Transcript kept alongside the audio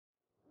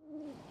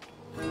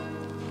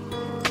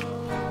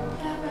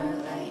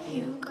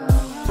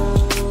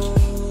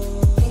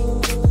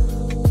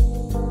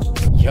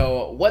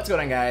What's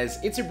going on, guys?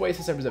 It's your boy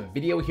Seso. There's a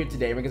video here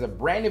today because a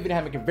brand new video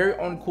having a very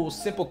own cool,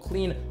 simple,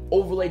 clean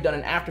overlay done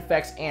in After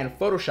Effects and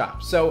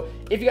Photoshop. So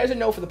if you guys didn't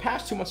know, for the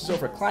past 2 months or so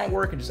for client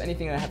work and just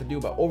anything that I have to do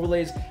about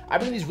overlays, I've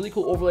been doing these really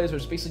cool overlays where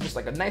it's basically just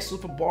like a nice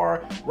little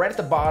bar right at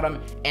the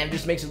bottom, and it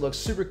just makes it look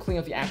super clean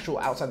with the actual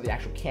outside of the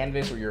actual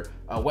canvas or your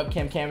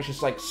webcam canvas,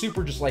 just like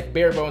super, just like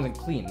bare bones and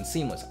clean and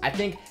seamless. I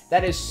think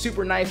that is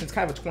super nice. It's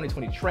kind of a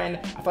 2020 trend.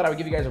 I thought I would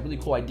give you guys a really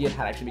cool idea of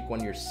how to actually make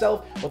one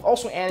yourself, with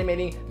also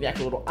animating the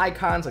actual little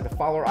icons like the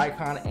follower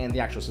icon and the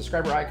actual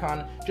subscriber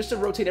icon, just to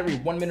rotate every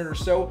 1 minute or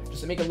so,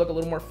 just to make it look a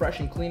little more fresh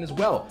and clean as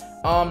well.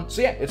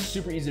 So yeah, it's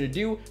super easy to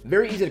do,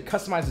 very easy to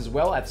customize as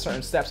well. At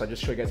certain steps, I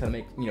just show you guys how to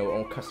make, you know,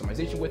 own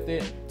customization with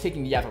it,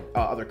 taking the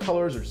other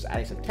colors or just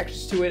adding some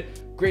textures to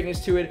it,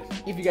 greatness to it,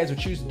 if you guys would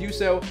choose to do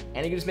so.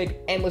 And you can just make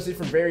endless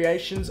different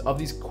variations of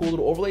these cool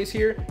little overlays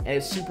here, and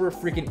it's super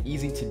freaking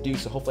easy to do.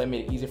 So hopefully I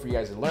made it easy for you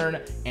guys to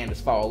learn and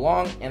just follow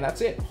along. And that's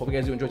it. Hope you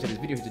guys do enjoy today's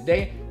video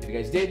today. If you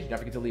guys did, don't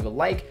forget to leave a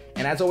like.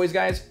 And as always,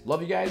 guys,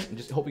 love you guys, and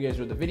just hope you guys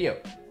enjoyed the video.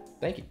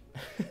 Thank you.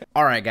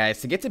 Alright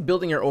guys, to get to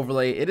building your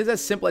overlay, it is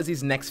as simple as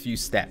these next few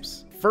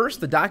steps. First,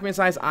 the document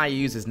size I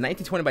use is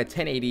 1920 by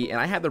 1080, and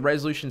I have the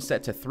resolution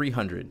set to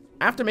 300.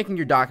 After making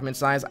your document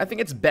size, I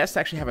think it's best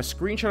to actually have a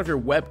screenshot of your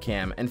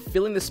webcam and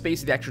filling the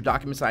space of the actual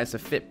document size to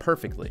fit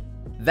perfectly.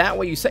 That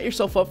way you set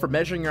yourself up for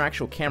measuring your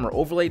actual camera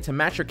overlay to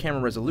match your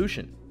camera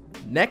resolution.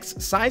 Next,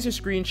 size your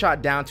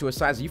screenshot down to a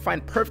size that you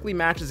find perfectly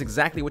matches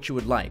exactly what you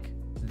would like.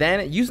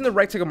 Then, using the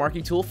rectangle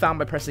marquee tool found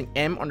by pressing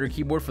M on your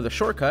keyboard for the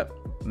shortcut,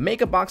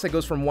 make a box that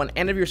goes from one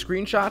end of your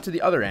screenshot to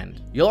the other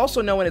end. You'll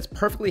also know when it's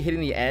perfectly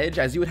hitting the edge,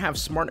 as you would have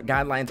smart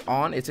guidelines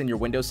on. It's in your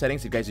Windows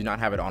settings if you guys do not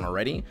have it on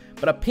already,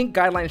 but a pink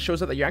guideline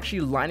shows up that you're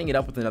actually lining it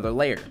up with another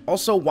layer.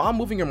 Also, while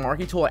moving your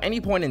marquee tool at any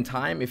point in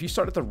time, if you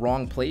start at the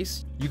wrong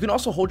place, you can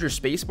also hold your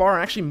spacebar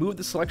and actually move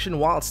the selection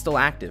while it's still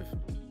active.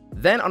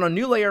 Then on a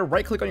new layer,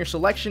 right click on your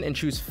selection and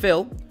choose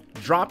Fill,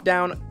 drop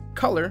down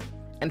Color,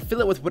 and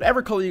fill it with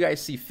whatever color you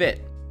guys see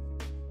fit.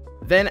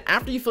 Then,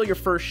 after you fill your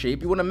first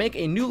shape, you want to make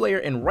a new layer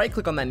and right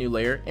click on that new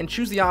layer and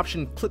choose the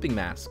option Clipping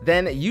Mask.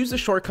 Then use the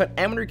shortcut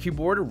M on your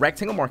keyboard,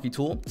 rectangle marquee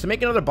tool, to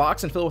make another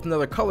box and fill it with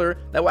another color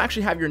that will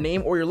actually have your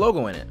name or your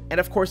logo in it. And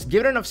of course,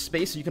 give it enough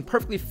space so you can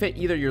perfectly fit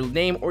either your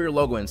name or your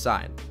logo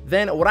inside.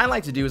 Then what I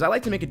like to do is I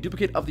like to make a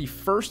duplicate of the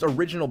first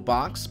original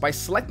box by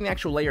selecting the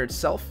actual layer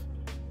itself,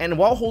 and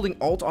while holding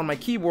Alt on my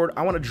keyboard,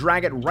 I want to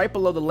drag it right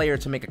below the layer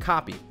to make a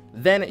copy.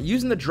 Then,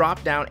 using the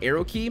drop down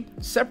arrow key,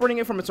 separating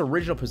it from its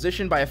original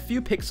position by a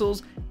few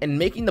pixels and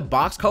making the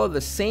box color the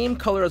same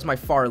color as my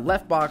far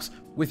left box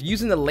with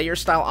using the layer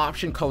style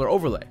option color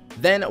overlay.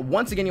 Then,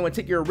 once again, you want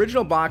to take your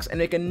original box and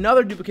make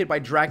another duplicate by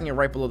dragging it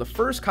right below the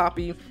first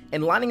copy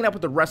and lining it up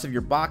with the rest of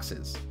your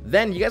boxes.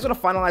 Then, you guys want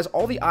to finalize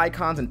all the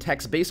icons and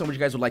text based on what you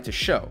guys would like to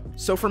show.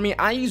 So for me,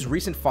 I use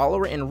recent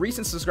follower and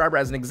recent subscriber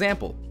as an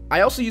example.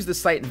 I also use the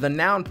site The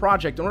Noun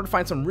Project in order to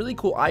find some really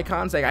cool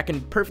icons that I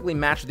can perfectly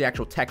match with the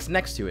actual text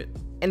next to it.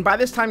 And by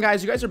this time,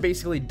 guys, you guys are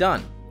basically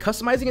done.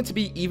 Customizing it to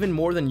be even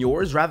more than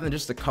yours rather than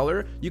just the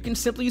color, you can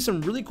simply use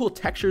some really cool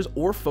textures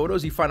or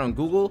photos you find on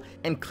Google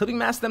and clipping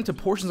mask them to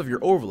portions of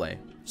your overlay.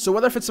 So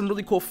whether if it's some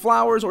really cool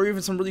flowers or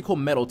even some really cool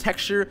metal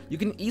texture, you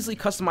can easily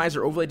customize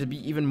your overlay to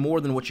be even more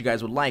than what you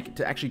guys would like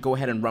to actually go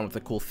ahead and run with a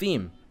cool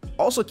theme.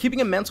 Also,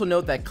 keeping a mental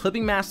note that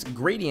clipping mask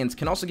gradients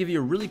can also give you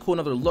a really cool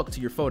another look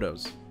to your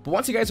photos. But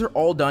once you guys are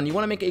all done, you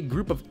want to make a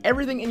group of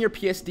everything in your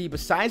PSD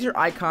besides your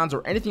icons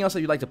or anything else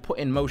that you'd like to put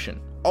in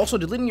motion. Also,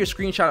 deleting your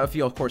screenshot if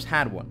you of course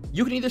had one.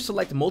 You can either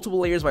select multiple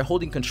layers by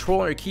holding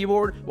Control on your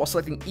keyboard while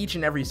selecting each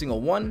and every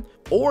single one,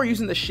 or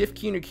using the Shift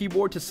key on your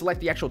keyboard to select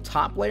the actual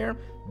top layer,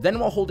 then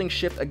while holding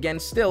Shift again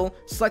still,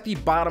 select the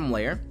bottom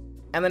layer,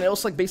 and then it'll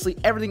select basically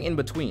everything in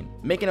between,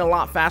 making it a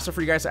lot faster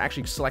for you guys to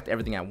actually select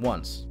everything at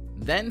once.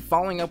 Then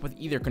following up with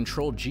either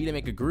Control G to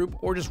make a group,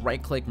 or just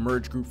right click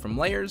Merge Group from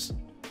Layers.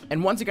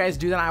 And once you guys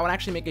do that, I would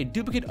actually make a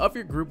duplicate of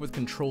your group with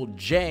Control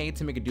J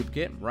to make a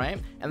duplicate, right?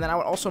 And then I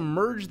would also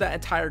merge that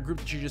entire group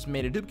that you just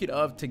made a duplicate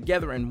of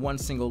together in one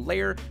single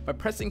layer by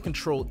pressing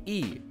Control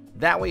E.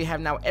 That way you have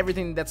now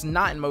everything that's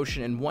not in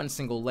motion in one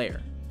single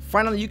layer.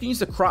 Finally, you can use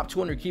the crop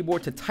tool on your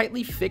keyboard to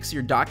tightly fix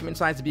your document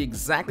size to be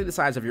exactly the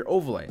size of your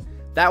overlay.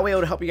 That way it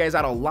would help you guys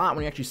out a lot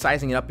when you're actually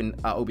sizing it up in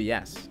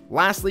OBS.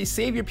 Lastly,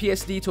 save your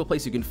PSD to a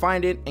place you can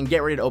find it and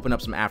get ready to open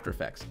up some After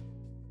Effects.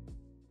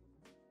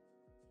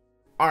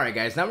 Alright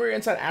guys, now we're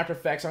inside After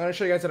Effects. I'm going to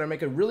show you guys how to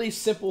make a really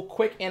simple,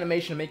 quick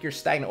animation to make your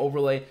stagnant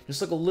overlay just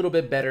look a little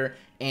bit better,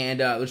 and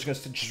we're just going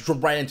to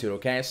jump right into it,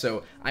 okay?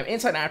 So I'm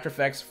inside After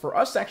Effects. For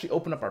us to actually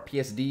open up our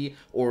PSD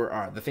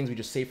or the things we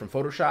just saved from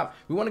Photoshop,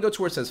 we want to go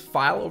to where it says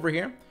File over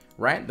here,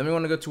 right? Then we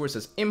want to go to where it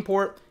says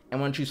Import, and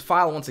we want to choose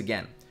File once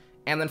again.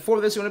 And then for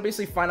this, you want to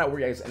basically find out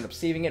where you guys end up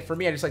saving it. For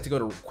me, I just like to go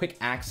to Quick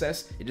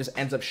Access. It just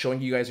ends up showing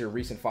you guys your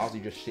recent files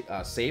you just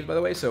saved, by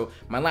the way. So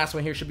my last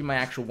one here should be my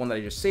actual one that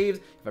I just saved.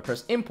 If I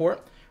press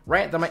Import,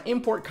 right, then my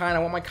import kind, I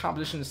want my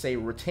composition to say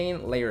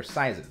Retain Layer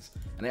Sizes.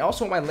 And I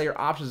also want my layer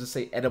options to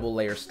say Editable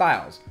Layer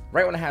Styles.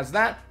 Right when it has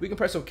that, we can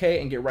press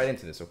OK and get right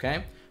into this,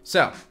 okay?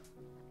 So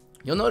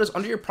You'll notice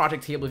under your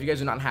project table, if you guys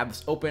do not have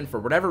this open for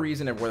whatever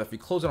reason, or whether if you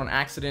close it on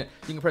accident,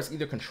 you can press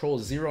either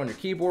Control-0 on your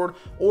keyboard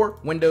or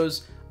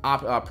Windows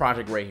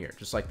project right here,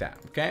 just like that.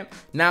 Okay,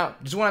 now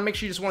just want to make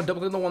sure you just want to double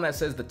click on the one that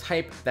says the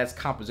type, that's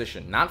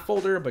composition, not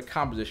folder, but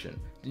composition.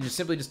 You just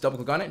simply double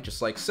click on it,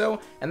 just like so,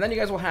 and then you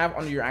guys will have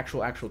under your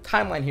actual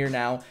timeline here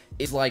now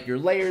is like your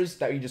layers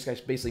that you just guys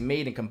basically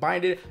made and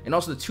combined it, and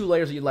also the 2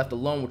 layers that you left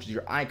alone, which is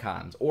your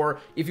icons. Or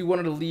if you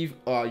wanted to leave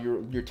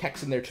your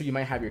text in there too, you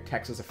might have your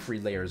text as a free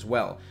layer as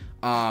well.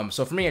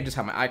 So for me, I just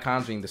have my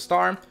icons being the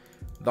star,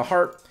 the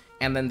heart,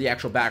 and then the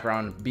actual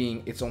background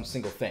being its own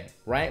single thing,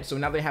 right? So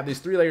now they have these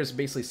 3 layers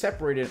basically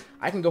separated.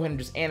 I can go ahead and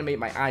just animate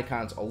my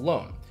icons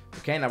alone.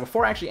 Okay, now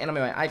before I actually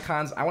animate my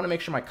icons, I want to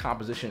make sure my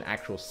composition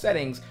actual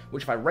settings,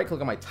 which if I right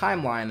click on my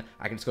timeline,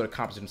 I can just go to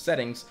composition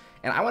settings,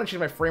 and I want to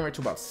change my frame rate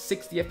to about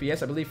 60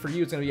 FPS. I believe for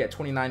you it's going to be at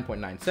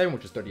 29.97,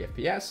 which is 30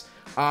 FPS.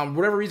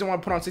 Whatever reason I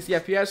want to put on 60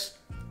 FPS,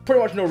 pretty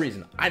much no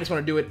reason. I just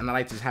want to do it, and I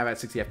like to have it at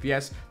 60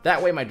 FPS.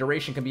 That way my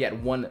duration can be at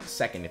 1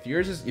 second. If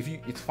yours is,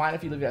 it's fine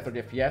if you leave it at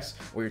 30 FPS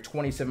or you're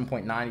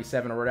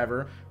 27.97 or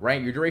whatever,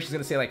 right? Your duration is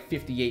going to say like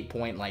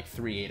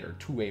 58.38 or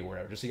 28 or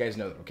whatever, just so you guys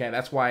know that, okay?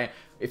 That's why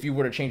if you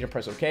were to change and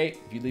press OK,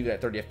 if you leave it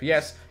at 30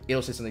 FPS,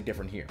 it'll say something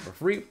different here. But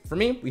for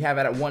me, we have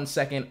it at 1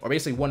 second, or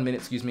basically 1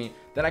 minute, excuse me,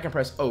 then I can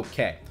press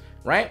OK,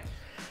 right?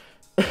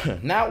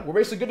 Now we're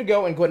basically good to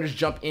go and go ahead and just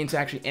jump into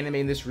actually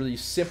animating this really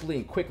simply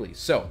and quickly.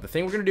 So the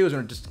thing we're going to do is we're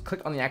going to just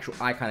click on the actual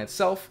icon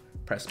itself,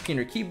 press P on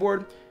your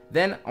keyboard.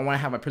 Then I want to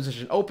have my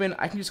position open.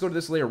 I can just go to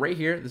this layer right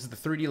here. This is the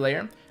 3D layer.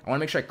 I want to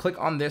make sure I click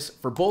on this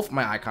for both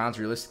my icons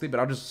realistically, but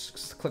I'll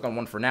just click on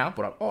one for now.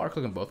 But I'll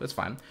click on both. That's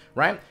fine,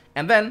 right?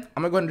 And then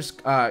I'm going to go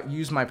ahead and just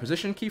use my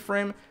position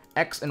keyframe,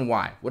 X and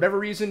Y. Whatever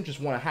reason, just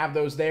want to have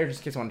those there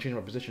just in case I want to change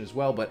my position as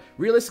well. But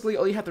realistically,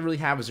 all you have to really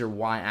have is your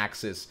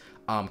Y-axis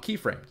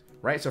keyframes.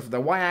 Right, so for the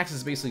Y-axis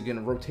is basically going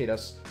to rotate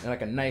us in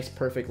like a nice,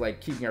 perfect,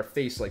 like keeping our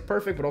face like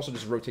perfect, but also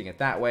just rotating it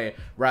that way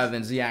rather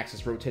than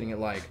Z-axis rotating it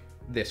like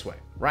this way,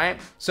 right?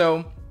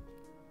 So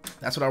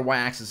that's what our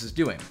Y-axis is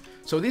doing.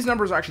 So these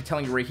numbers are actually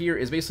telling you right here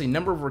is basically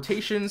number of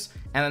rotations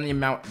and then the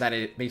amount that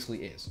it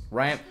basically is,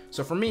 right?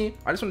 So for me,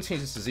 I just want to change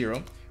this to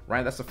 0.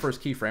 Right, that's the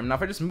first keyframe. Now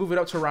if I just move it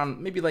up to around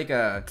maybe like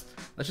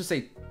let's just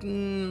say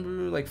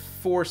like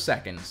 4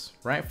 seconds,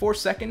 right? 4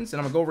 seconds,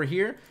 and I'm gonna go over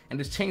here and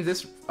just change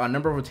this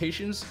number of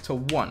rotations to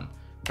 1.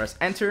 Press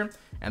enter,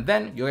 and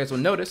then you guys will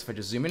notice if I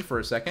just zoom in for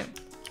a second,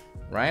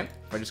 right?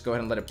 If I just go ahead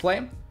and let it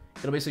play,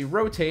 it'll basically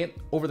rotate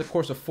over the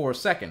course of 4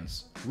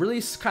 seconds.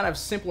 Really kind of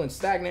simple and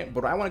stagnant,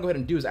 but what I want to go ahead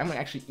and do is I'm going to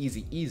actually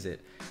easy ease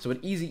it. So what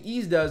easy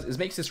ease does is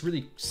makes this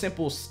really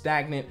simple,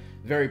 stagnant,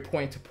 very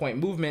point-to-point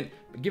movement,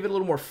 but give it a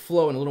little more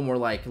flow and a little more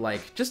like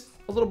just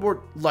a little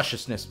more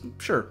lusciousness.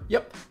 Sure,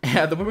 yep.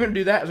 And the way we're going to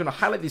do that is we're going to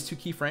highlight these 2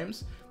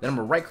 keyframes, then I'm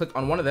going to right-click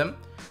on one of them.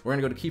 We're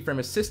going to go to keyframe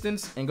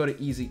assistance and go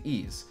to easy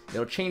ease.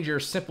 It'll change your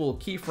simple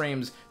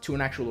keyframes to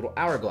an actual little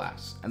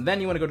hourglass. And then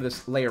you want to go to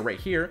this layer right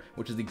here,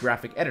 which is the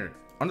graphic editor.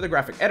 Under the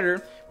graphic editor,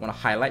 you want to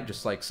highlight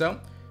just like so.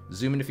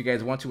 Zoom in if you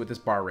guys want to with this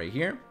bar right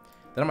here.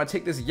 Then I'm going to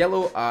take this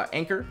yellow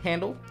anchor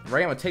handle,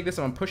 right? I'm going to take this,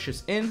 I'm going to push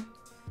this in.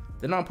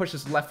 Then I'm going to push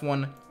this left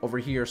one over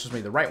here, so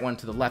maybe the right one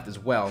to the left as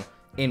well,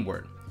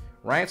 inward,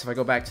 right? So if I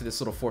go back to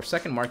this little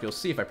 4-second mark, you'll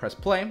see if I press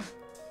play,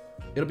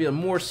 it'll be a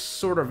more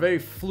sort of very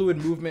fluid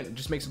movement. It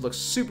just makes it look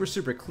super,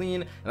 super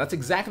clean. And that's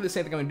exactly the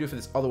same thing I'm going to do for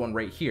this other one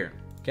right here,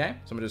 okay?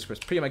 So I'm going to just press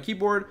P on my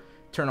keyboard,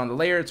 turn on the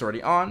layer, it's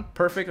already on,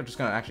 perfect. I'm just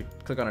going to actually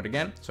click on it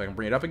again so I can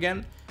bring it up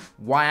again.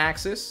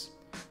 Y-axis,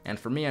 and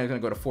for me, I'm going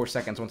to go to 4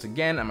 seconds once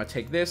again. I'm going to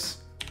take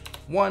this,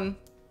 1,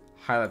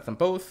 highlight them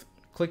both,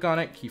 click on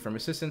it, keyframe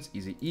assistance,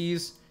 easy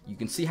ease. You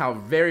can see how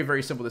very,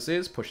 very simple this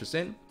is. Push this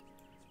in,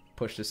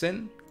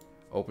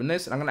 open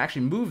this, and I'm going to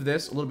actually move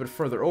this a little bit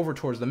further over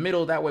towards the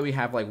middle. That way we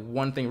have like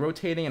one thing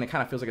rotating, and it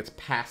kind of feels like it's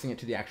passing it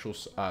to the actual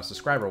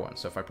subscriber one.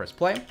 So if I press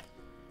play,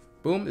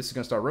 boom, this is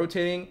going to start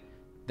rotating.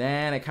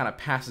 Then it kind of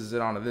passes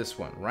it onto this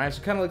one, right?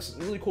 So it kind of looks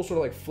really cool, sort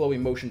of like flowy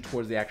motion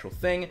towards the actual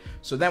thing.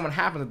 So then what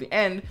happens at the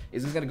end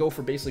is it's going to go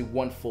for basically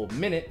 1 full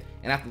minute.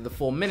 And after the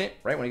full minute,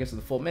 right, when it gets to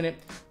the full minute,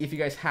 if you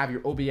guys have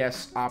your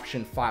OBS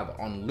option file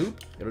on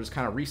loop, it'll just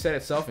kind of reset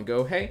itself and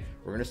go, hey,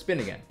 we're going to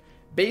spin again.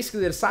 Basically,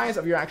 the size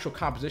of your actual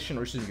composition,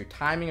 or your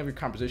timing of your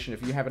composition,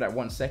 if you have it at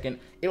 1 second,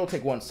 it'll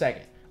take 1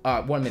 second.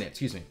 1 minute,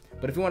 excuse me.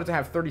 But if you wanted to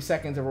have 30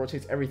 seconds, it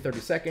rotates every 30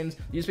 seconds.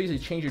 You just basically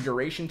change your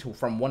duration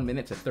from 1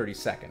 minute to 30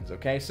 seconds,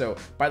 okay? So,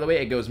 by the way,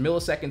 it goes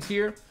milliseconds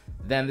here.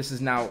 Then this is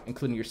now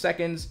including your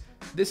seconds.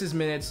 This is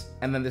minutes,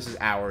 and then this is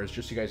hours,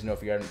 just so you guys know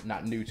if you're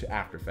not new to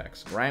After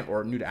Effects, right?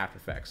 Or new to After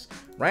Effects,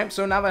 right?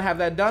 So now that I have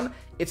that done,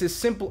 it's as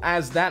simple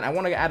as that. I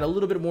want to add a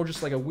little bit more,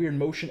 just like a weird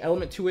motion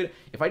element to it.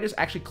 If I just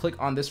actually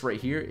click on this right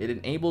here, it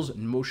enables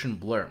motion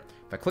blur.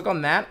 If I click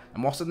on that,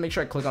 I'm also going to make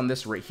sure I click on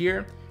this right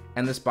here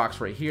and this box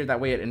right here. That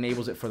way it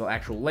enables it for the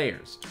actual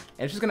layers.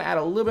 And it's just going to add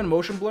a little bit of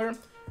motion blur.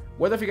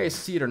 Whether if you guys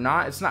see it or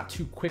not, it's not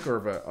too quick or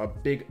of a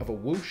big of a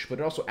whoosh, but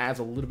it also adds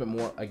a little bit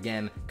more,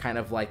 again, kind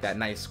of like that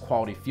nice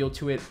quality feel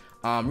to it.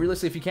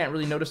 Realistically, if you can't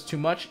really notice too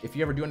much, if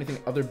you ever do anything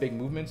other big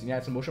movements and you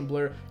add some motion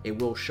blur, it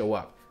will show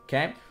up.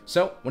 Okay,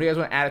 so when you guys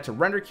want to add it to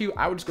render queue,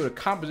 I would just go to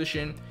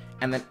composition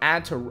and then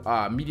add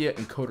to media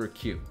encoder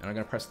queue, and I'm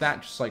gonna press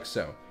that just like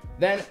so.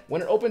 Then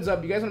when it opens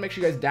up, you guys want to make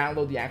sure you guys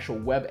download the actual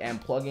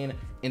WebM plugin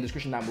in the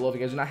description down below. If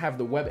you guys do not have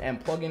the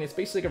WebM plugin, it's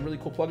basically like a really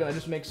cool plugin that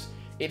just makes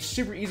it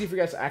super easy for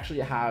you guys to actually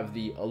have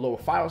the lower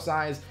file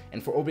size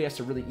and for OBS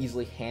to really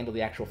easily handle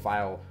the actual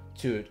file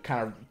to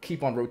kind of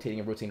keep on rotating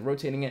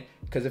it.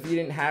 Because if you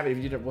didn't have it, if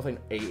you did it with an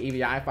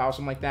AVI file or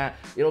something like that,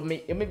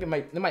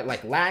 it might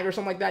like lag or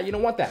something like that. You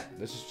don't want that.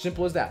 It's as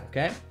simple as that,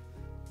 okay?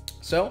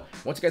 So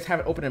once you guys have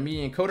it open in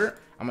media encoder,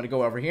 I'm gonna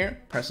go over here,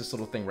 press this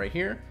little thing right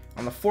here.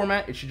 On the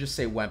format, it should just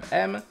say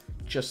WebM,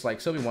 just like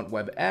so. We want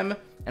WebM,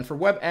 and for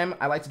WebM,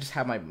 I like to just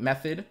have my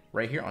method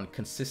right here on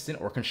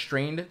consistent or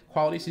constrained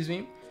quality, excuse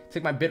me.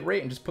 Take my bit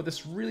rate and just put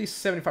this really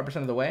 75%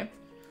 of the way.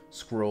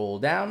 Scroll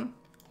down.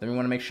 Then we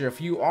want to make sure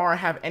if you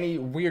have any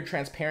weird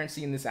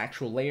transparency in this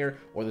actual layer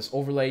or this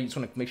overlay, you just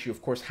want to make sure you,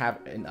 of course, have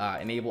an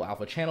enable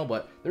alpha channel,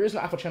 but there is no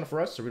alpha channel for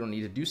us, so we don't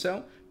need to do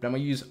so. But I'm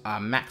going to use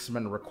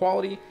maximum render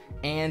quality.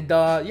 And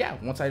yeah,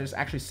 once I just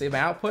actually save my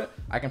output,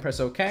 I can press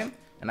OK,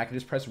 and I can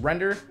just press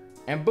render,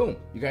 and boom,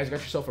 you guys got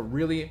yourself a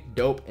really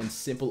dope and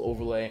simple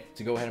overlay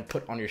to go ahead and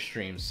put on your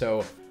stream.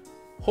 So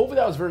hopefully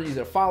that was very easy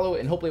to follow,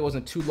 and hopefully it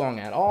wasn't too long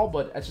at all,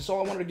 but that's just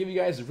all I wanted to give you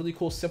guys, a really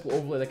cool, simple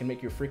overlay that can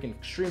make your freaking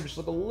stream just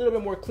look a little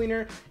bit more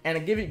cleaner,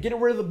 and get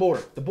rid of the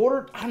border. The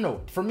border, I don't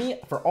know, for me,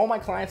 for all my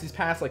clients these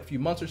past like few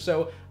months or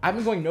so, I've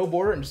been going no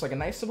border and just like a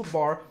nice simple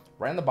bar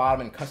right on the bottom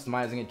and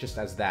customizing it just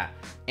as that.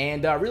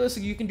 And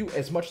realistically, you can do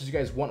as much as you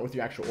guys want with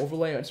your actual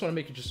overlay. I just want to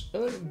make it just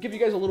give you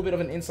guys a little bit of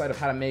an insight of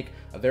how to make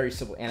a very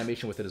simple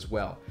animation with it as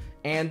well.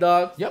 And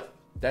yep,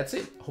 that's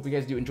it. Hope you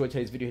guys do enjoy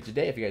today's video here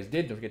today. If you guys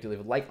did, don't forget to leave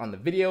a like on the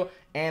video,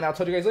 and I'll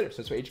talk to you guys later.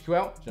 So that's HQ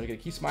out. Don't forget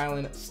to keep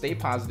smiling, stay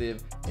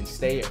positive, and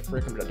stay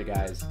freaking productive,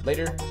 guys.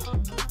 Later.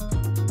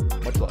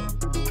 Much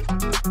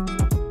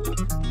love.